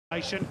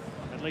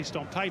At least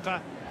on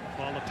paper,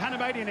 while the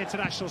Panamanian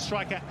international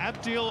striker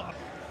Abdil,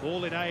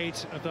 all in aid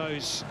of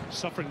those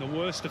suffering the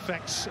worst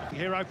effects of the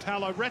hero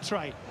Paulo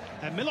Retre.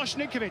 And Miloš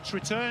Ninkovic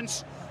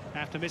returns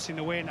after missing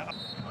the win.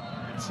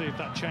 Let's see if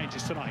that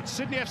changes tonight.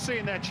 Sydney FC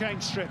in their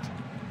change strip,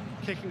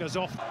 kicking us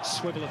off.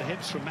 Swivel of the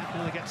hips from Matt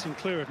Miller gets him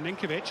clear of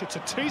Ninkovic. It's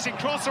a teasing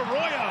cross,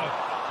 Arroyo.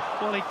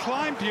 Well, he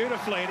climbed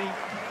beautifully, and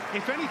he,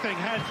 if anything,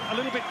 had a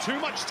little bit too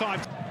much time.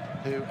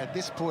 Who, at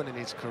this point in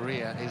his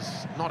career,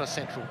 is not a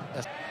central...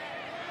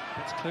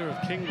 It's clear of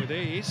King with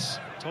ease.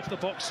 Top of the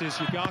box is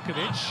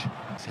Ugarkovic.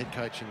 His head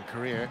coaching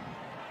career,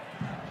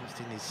 just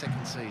in his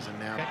second season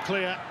now. Get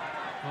clear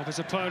of his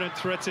opponent,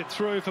 threads it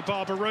through for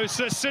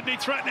Barbarouses. Sydney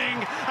threatening,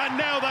 and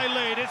now they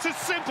lead. It's as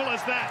simple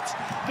as that.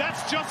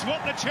 That's just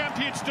what the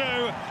champions do,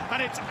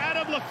 and it's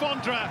Adam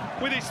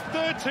Fondre with his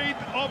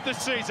 13th of the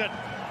season.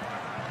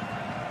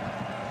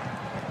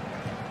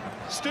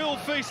 Still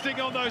feasting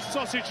on those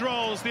sausage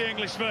rolls, the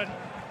Englishman.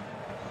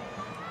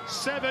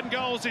 7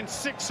 goals in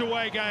 6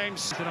 away games.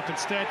 Set up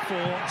instead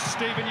for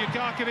Steven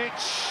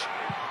Ugarkovic.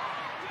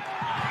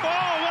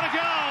 Oh, what a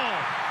goal!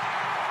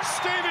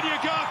 Steven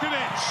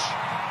Ugarkovic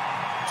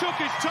took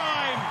his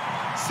time,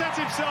 set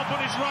himself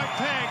on his right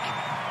peg,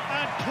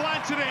 and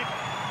planted it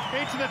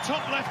into the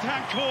top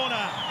left-hand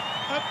corner.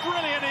 A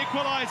brilliant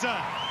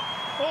equaliser.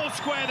 All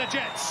square the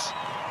Jets.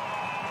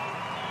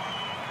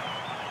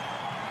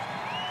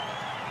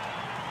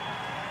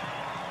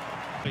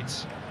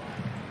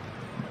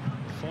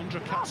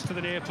 Fondre cuts to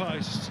the near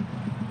post.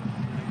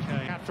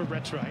 Okay, out for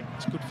Retre.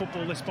 It's good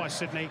football this by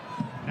Sydney.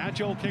 Now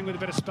Joel King with a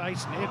bit of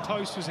space. Near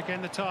post was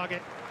again the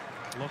target.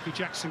 Lockie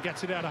Jackson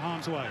gets it out of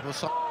harm's way.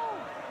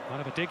 Might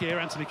have a dig here,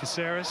 Anthony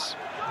Caceres.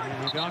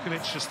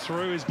 Ugarkovic just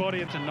threw his body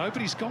into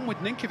nobody's gone with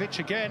Ninkovic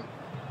again,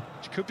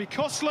 which could be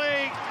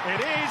costly. It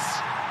is.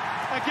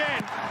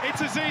 Again,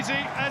 it's as easy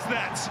as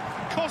that.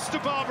 Kosta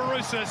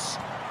Barbarouses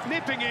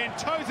nipping in,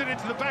 toes it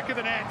into the back of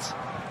the net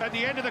at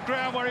the end of the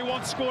ground where he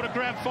once scored a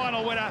grand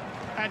final winner,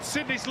 and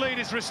Sydney's lead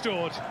is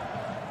restored.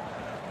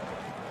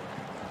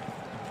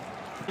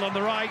 On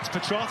the right,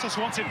 Petratos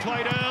wants it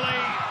played early.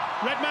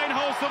 Redmayne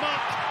holds them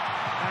up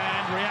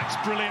and reacts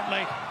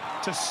brilliantly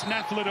to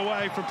snaffle it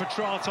away from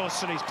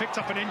Petratos, and he's picked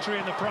up an injury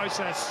in the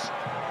process.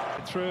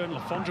 Through, and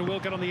Fondre will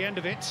get on the end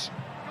of it.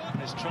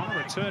 He's trying to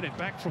return it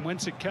back from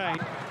whence it came.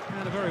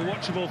 And a very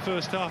watchable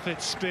first half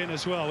hit spin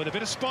as well, with a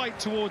bit of spite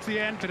towards the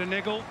end, bit of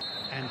niggle.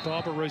 And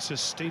Barbarouses,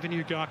 Steven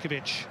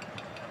Ugarkovic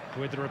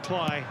with the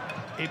reply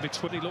in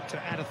between. He looked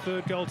to add a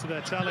third goal to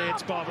their tally.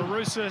 It's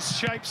Barbarouses,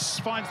 shapes,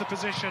 finds the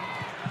position,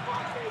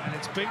 and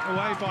it's beaten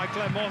away by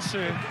Glenn Moss,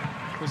 who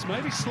was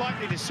maybe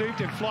slightly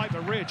deceived in flight,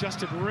 but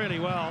readjusted really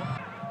well.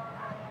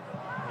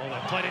 Oh,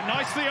 they played it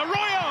nicely.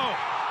 Arroyo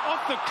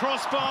off the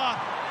crossbar.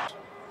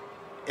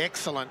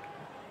 Excellent.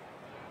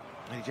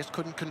 And he just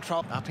couldn't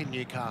control up in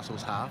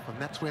Newcastle's half, and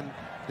that's when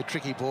the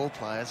tricky ball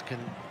players can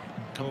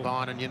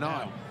combine and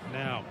unite.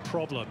 Now,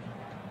 problem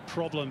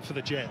for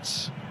the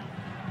Jets.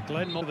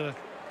 Glenn Moss, the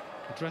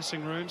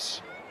dressing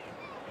rooms.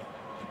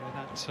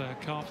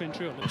 That calf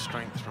injury. A little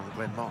strength from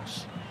Glenn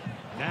Moss.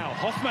 Now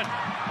Hoffman,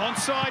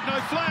 onside, no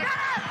flag.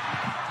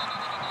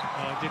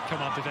 Oh, it did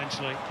come up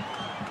eventually.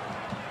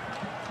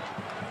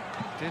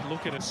 Did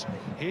look at us.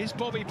 Here's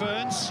Bobby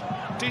Burns,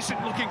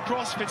 decent looking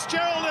cross,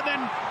 Fitzgerald, and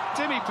then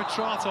Dimi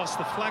Petratos.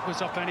 The flag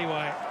was up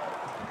anyway.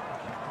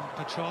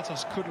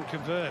 Petratos couldn't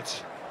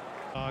convert.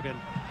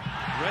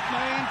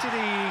 Redmayne, did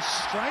he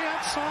stray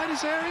outside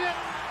his area?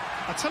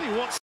 I'll tell you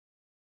what.